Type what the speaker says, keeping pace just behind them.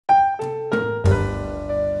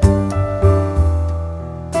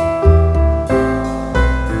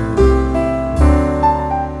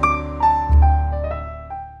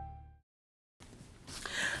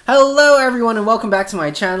everyone and welcome back to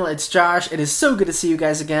my channel. It's Josh. It is so good to see you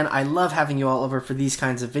guys again. I love having you all over for these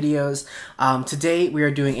kinds of videos. Today we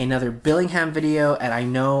are doing another Billingham video, and I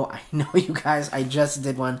know you guys, I just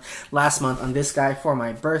did one last month on this guy for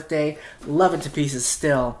my birthday. Love it to pieces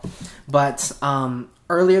still. But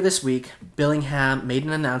earlier this week, Billingham made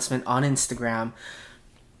an announcement on Instagram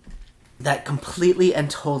that completely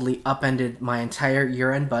and totally upended my entire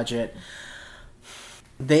year-end budget.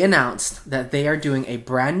 They announced that they are doing a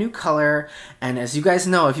brand new color, and as you guys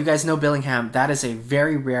know, if you guys know Billingham, that is a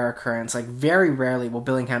very rare occurrence. Like, very rarely will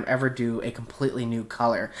Billingham ever do a completely new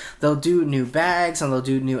color. They'll do new bags, and they'll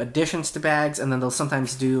do new additions to bags, and then they'll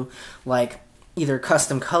sometimes do, like, either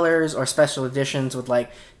custom colors or special editions with,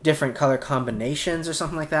 like, different color combinations or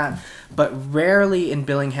something like that. But rarely in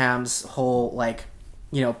Billingham's whole, like,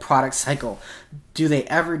 you know, product cycle do they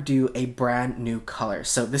ever do a brand new color.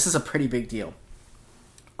 So this is a pretty big deal.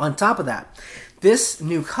 On top of that, this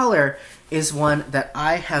new color is one that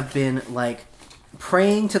I have been, like,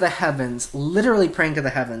 praying to the heavens, literally praying to the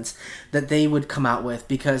heavens, that they would come out with,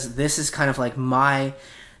 because this is kind of like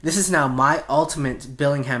this is now my ultimate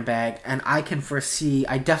Billingham bag, and I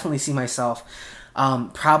definitely see myself,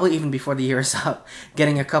 probably even before the year is up,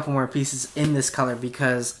 getting a couple more pieces in this color,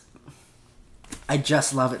 because I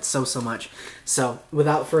just love it so much. So,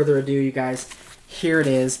 without further ado, you guys, here it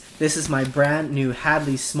is. This is my brand new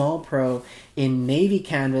Hadley Small Pro in navy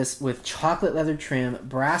canvas with chocolate leather trim,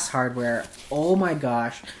 brass hardware. Oh my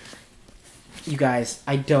gosh. You guys,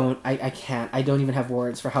 I don't even have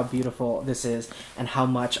words for how beautiful this is and how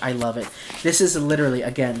much I love it. This is literally,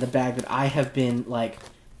 again, the bag that I have been like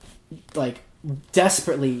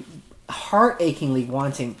desperately, heart-achingly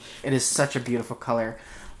wanting. It is such a beautiful color.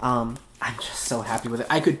 I'm just so happy with it.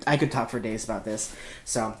 I could talk for days about this.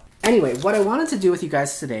 So anyway, what I wanted to do with you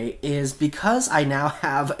guys today is, because I now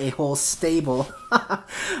have a whole stable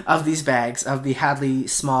of these bags, of the Hadley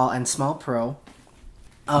Small and Small Pro,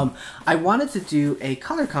 I wanted to do a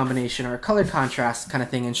color combination or a color contrast kind of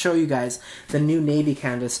thing and show you guys the new navy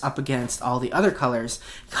canvas up against all the other colors,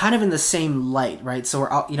 kind of in the same light, right? So we're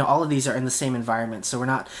all, you know, all of these are in the same environment, so we're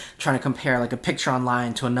not trying to compare like a picture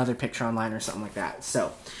online to another picture online or something like that.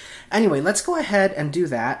 So anyway, let's go ahead and do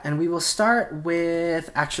that, and we will start with,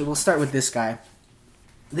 actually, we'll start with this guy.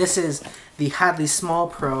 This is the Hadley Small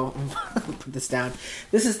Pro. Put this down.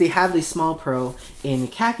 This is the Hadley Small Pro in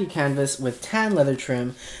khaki canvas with tan leather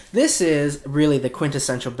trim. This is really the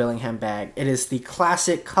quintessential Billingham bag. It is the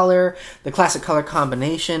classic color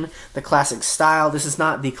combination, the classic style. This is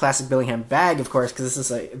not the classic Billingham bag, of course, because this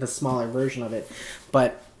is the smaller version of it,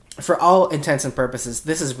 but for all intents and purposes,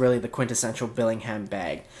 this is really the quintessential Billingham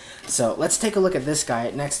bag. So let's take a look at this guy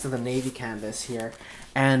next to the navy canvas here.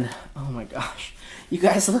 And oh my gosh, you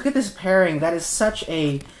guys, look at this pairing. That is such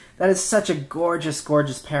a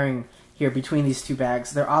gorgeous pairing here between these two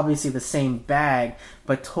bags. They're obviously the same bag,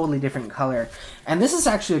 but totally different color. And this is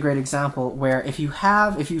actually a great example where if you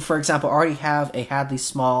for example already have a Hadley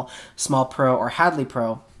Small Pro or Hadley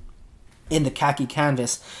Pro in the khaki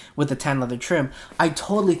canvas with the tan leather trim, I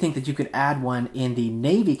totally think that you could add one in the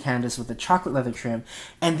navy canvas with the chocolate leather trim,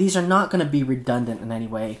 and these are not going to be redundant in any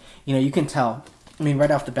way. You know, you can tell, I mean,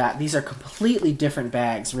 right off the bat, these are completely different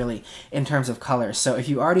bags, really, in terms of colors. So if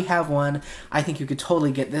you already have one, I think you could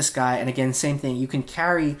totally get this guy, and again, same thing, you can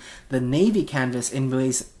carry the navy canvas in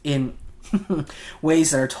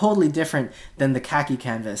ways that are totally different than the khaki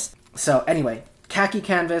canvas. So anyway, khaki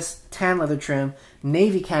canvas, tan leather trim,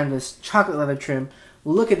 navy canvas, chocolate leather trim.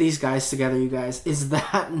 Look at these guys together, you guys. Is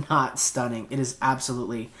that not stunning? It is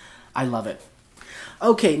absolutely, I love it.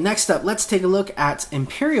 Okay, next up, let's take a look at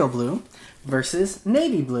Imperial Blue versus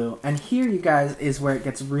Navy Blue. And here, you guys, is where it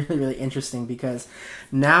gets really interesting, because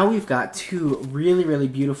now we've got two really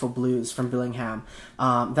beautiful blues from Billingham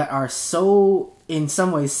that are so, in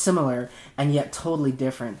some ways, similar and yet totally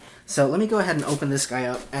different. So let me go ahead and open this guy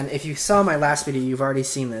up, and if you saw my last video, you've already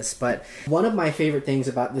seen this, but one of my favorite things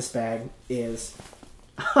about this bag is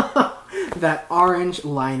that orange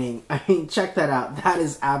lining. I mean, check that out. That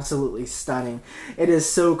is absolutely stunning. It is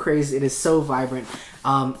so crazy. It is so vibrant,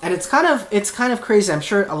 and it's kind of crazy. I'm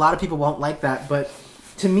sure a lot of people won't like that, but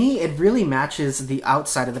to me, it really matches the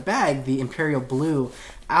outside of the bag, the Imperial Blue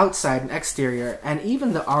outside and exterior, and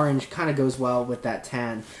even the orange kind of goes well with that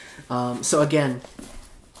tan. So again,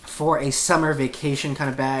 for a summer vacation kind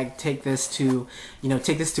of bag, take this to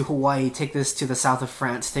Hawaii, take this to the south of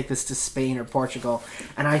France, take this to Spain or Portugal,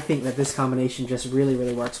 and I think that this combination just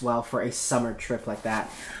really works well for a summer trip like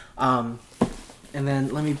that. And then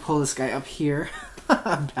let me pull this guy up here.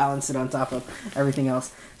 balance it on top of everything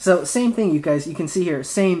else. So same thing, you guys, you can see here,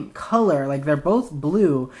 same color, like they're both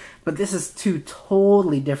blue, but this is two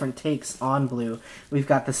totally different takes on blue. We've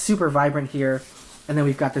got the super vibrant here, and then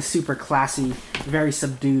we've got the super classy, very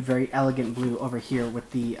subdued, very elegant blue over here with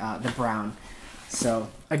the brown. So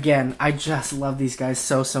again, I just love these guys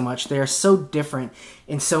so much. They are so different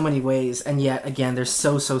in so many ways, and yet again they're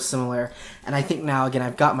so similar. And I think now again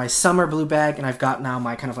I've got my summer blue bag, and I've got now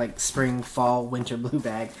my kind of like spring, fall, winter blue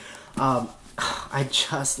bag. I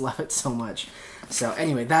just love it so much. So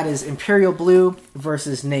anyway, that is Imperial Blue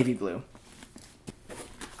versus Navy Blue.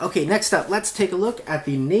 Okay, next up, let's take a look at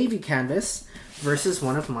the navy canvas versus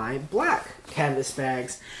one of my black canvas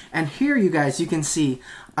bags. And here, you guys, you can see,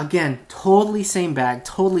 again, totally same bag,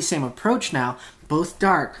 totally same approach now, both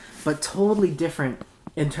dark, but totally different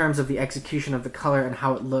in terms of the execution of the color and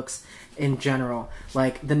how it looks in general.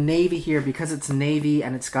 Like the navy here, because it's navy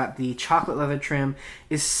and it's got the chocolate leather trim,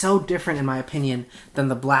 is so different in my opinion than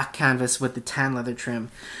the black canvas with the tan leather trim.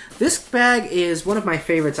 This bag is one of my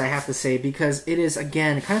favorites, I have to say, because it is,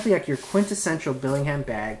 again, kind of like your quintessential Billingham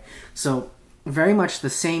bag. So very much the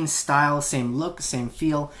same style, same look, same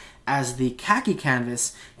feel as the khaki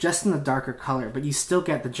canvas, just in the darker color, but you still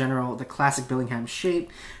get the classic Billingham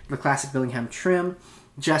shape, the classic Billingham trim,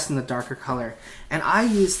 just in the darker color. And I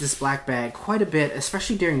use this black bag quite a bit,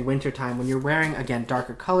 especially during winter time when you're wearing, again,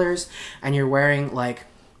 darker colors, and you're wearing, like,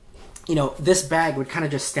 you know, this bag would kind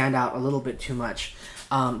of just stand out a little bit too much.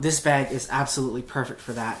 This bag is absolutely perfect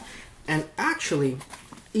for that. And actually,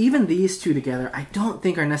 even these two together, I don't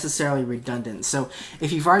think are necessarily redundant. So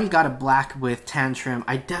if you've already got a black with tan trim,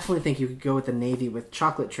 I definitely think you could go with the navy with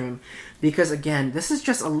chocolate trim, because again, this is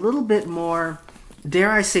just a little bit more,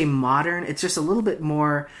 dare I say, modern. It's just a little bit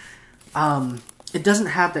more, it doesn't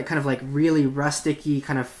have that kind of like really rustic-y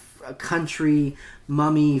kind of country,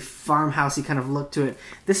 mummy, farmhousey kind of look to it.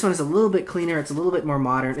 This one is a little bit cleaner, it's a little bit more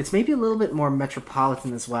modern, it's maybe a little bit more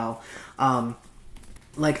metropolitan as well.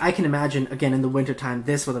 Like I can imagine, again, in the wintertime,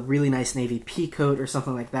 this with a really nice navy pea coat or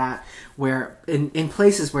something like that, where in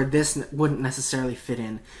places where this wouldn't necessarily fit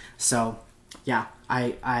in. So yeah,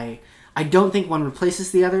 I don't think one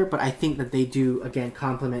replaces the other, but I think that they do, again,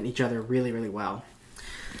 complement each other really well.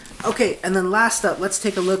 Okay, and then last up, let's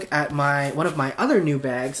take a look at one of my other new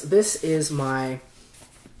bags. This is my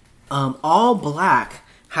all black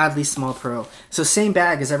Hadley Small Pro. So same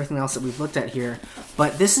bag as everything else that we've looked at here,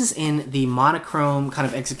 but this is in the monochrome kind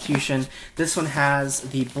of execution. This one has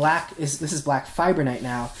the black, this is black Fibronite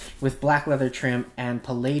now, with black leather trim and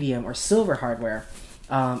palladium or silver hardware.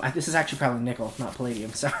 This is actually probably nickel, not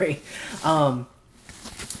palladium, sorry. And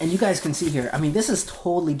you guys can see here, I mean, this is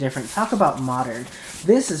totally different. Talk about modern.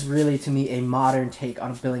 This is really, to me, a modern take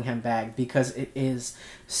on a Billingham bag, because it is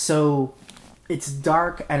so, it's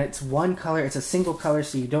dark and it's one color, it's a single color,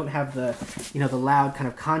 so you don't have the, you know, the loud kind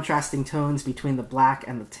of contrasting tones between the black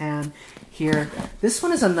and the tan here. This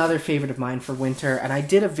one is another favorite of mine for winter, and I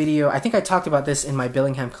did a video, I think I talked about this in my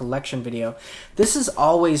Billingham collection video. This is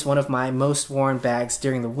always one of my most worn bags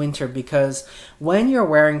during the winter, because when you're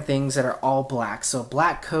wearing things that are all black, so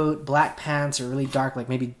black coat, black pants, or really dark, like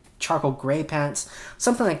maybe charcoal gray pants,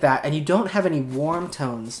 something like that, and you don't have any warm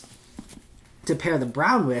tones to pair the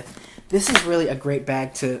brown with, this is really a great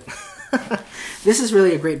bag to this is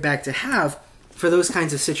really a great bag to have for those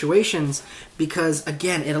kinds of situations, because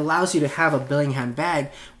again, it allows you to have a Billingham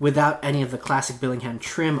bag without any of the classic Billingham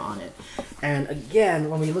trim on it. And again,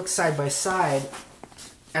 when we look side by side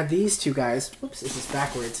at these two guys, whoops, this is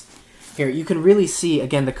backwards. Here, you can really see,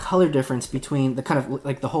 again, the color difference between the kind of,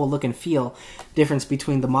 like the whole look and feel difference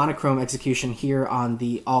between the monochrome execution here on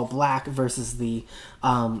the all black versus the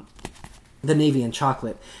navy and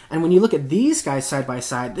chocolate. And when you look at these guys side by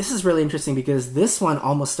side, this is really interesting, because this one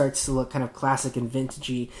almost starts to look kind of classic and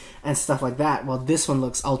vintagey and stuff like that, while this one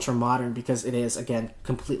looks ultra modern because it is, again,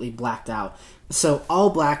 completely blacked out. So all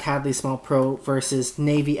black Hadley Small Pro versus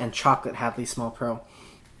navy and chocolate Hadley Small Pro.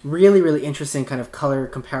 Really interesting kind of color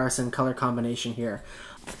comparison, color combination here.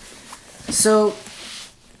 So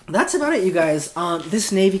that's about it, you guys.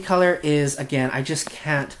 This navy color is, again, I just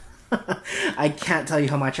can't I can't tell you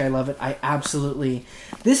how much I love it. I absolutely,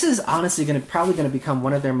 this is honestly probably going to become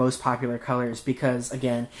one of their most popular colors, because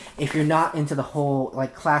again, if you're not into the whole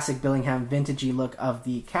like classic Billingham vintagey look of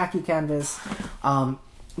the khaki canvas,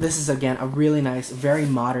 this is again a really nice, very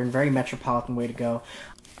modern, very metropolitan way to go.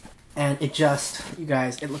 And it just, you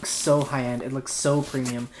guys, it looks so high-end, it looks so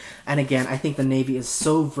premium. And again, I think the navy is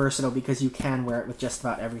so versatile because you can wear it with just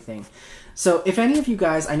about everything. So if any of you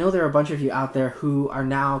guys, I know there are a bunch of you out there who are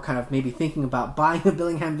now kind of maybe thinking about buying a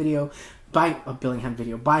Billingham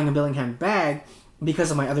bag,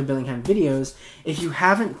 because of my other Billingham videos, if you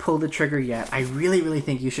haven't pulled the trigger yet, I really, really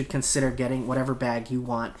think you should consider getting whatever bag you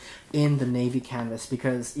want in the navy canvas,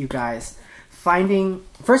 because you guys,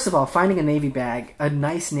 first of all, finding a navy bag, a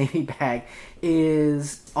nice navy bag,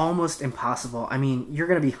 is almost impossible. I mean, you're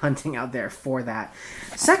going to be hunting out there for that.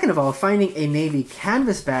 Second of all, finding a navy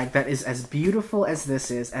canvas bag that is as beautiful as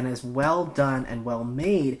this is and as well done and well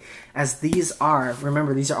made as these are.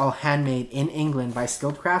 Remember, these are all handmade in England by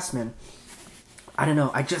skilled craftsmen. I don't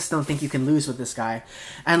know, I just don't think you can lose with this guy.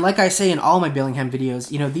 And like I say in all my Billingham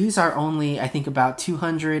videos, you know, these are only, I think, about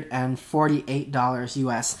 $248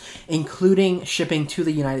 US, including shipping to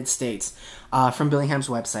the United States from Billingham's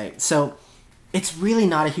website. So it's really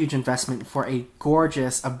not a huge investment for a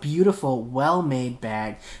gorgeous, a beautiful, well-made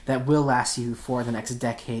bag that will last you for the next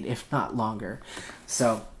decade, if not longer.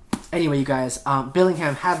 So anyway, you guys,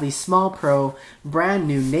 Billingham Hadley Small Pro, brand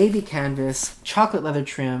new navy canvas, chocolate leather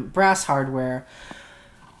trim, brass hardware.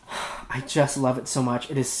 I just love it so much.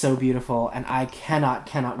 It is so beautiful, and I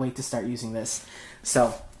cannot wait to start using this.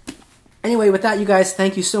 So anyway, with that, you guys,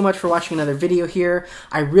 thank you so much for watching another video here.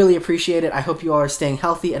 I really appreciate it. I hope you all are staying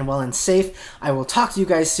healthy and well and safe. I will talk to you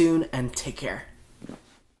guys soon, and take care.